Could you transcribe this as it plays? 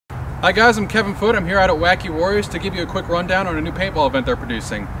Hi guys, I'm Kevin Foote. I'm here out at Wacky Warriors to give you a quick rundown on a new paintball event they're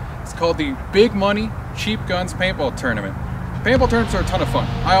producing. It's called the Big Money Cheap Guns Paintball Tournament. Paintball tournaments are a ton of fun.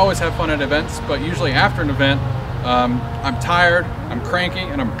 I always have fun at events, but usually after an event, I'm tired, I'm cranky,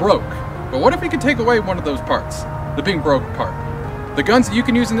 and I'm broke. But what if we could take away one of those parts? The being broke part. The guns that you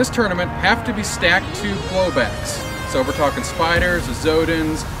can use in this tournament have to be stacked tube blowbacks. So we're talking Spyders,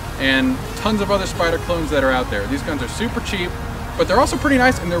 Azodins, and tons of other Spyder clones that are out there. These guns are super cheap, but they're also pretty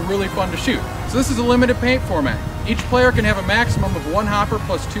nice and they're really fun to shoot. So this is a limited paint format. Each player can have a maximum of 1 hopper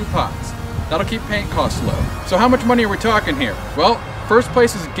plus 2 pots. That'll keep paint costs low. So how much money are we talking here? Well, first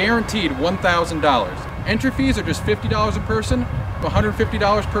place is guaranteed $1,000. Entry fees are just $50 a person,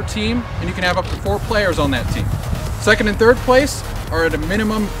 $150 per team, and you can have up to 4 players on that team. Second and third place are at a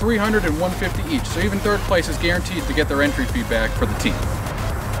minimum $300 and $150 each, so even third place is guaranteed to get their entry fee back for the team.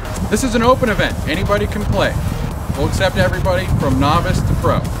 This is an open event. Anybody can play. We'll accept everybody from novice to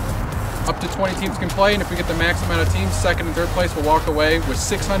pro. Up to 20 teams can play, and if we get the max amount of teams, second and third place will walk away with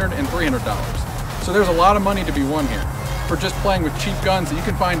 $600 and $300. So there's a lot of money to be won here for just playing with cheap guns that you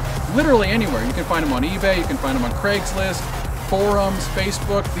can find literally anywhere. You can find them on eBay, you can find them on Craigslist, forums,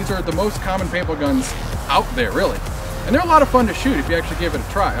 Facebook. These are the most common paintball guns out there, really. And they're a lot of fun to shoot if you actually give it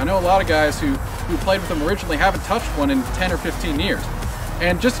a try. I know a lot of guys who played with them originally haven't touched one in 10 or 15 years.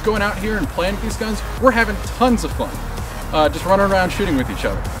 And just going out here and playing with these guns, we're having tons of fun. Just running around shooting with each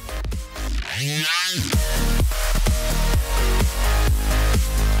other.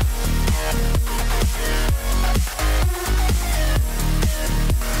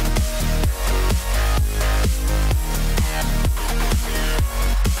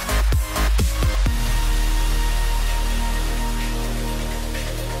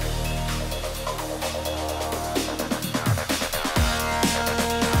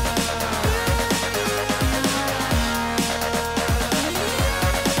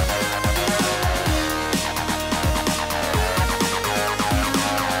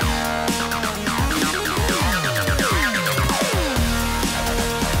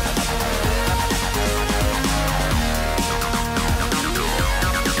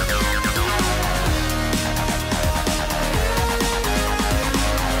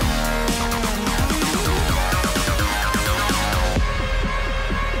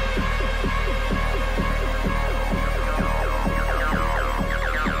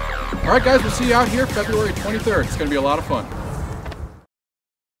 Alright guys, we'll see you out here February 23rd. It's going to be a lot of fun.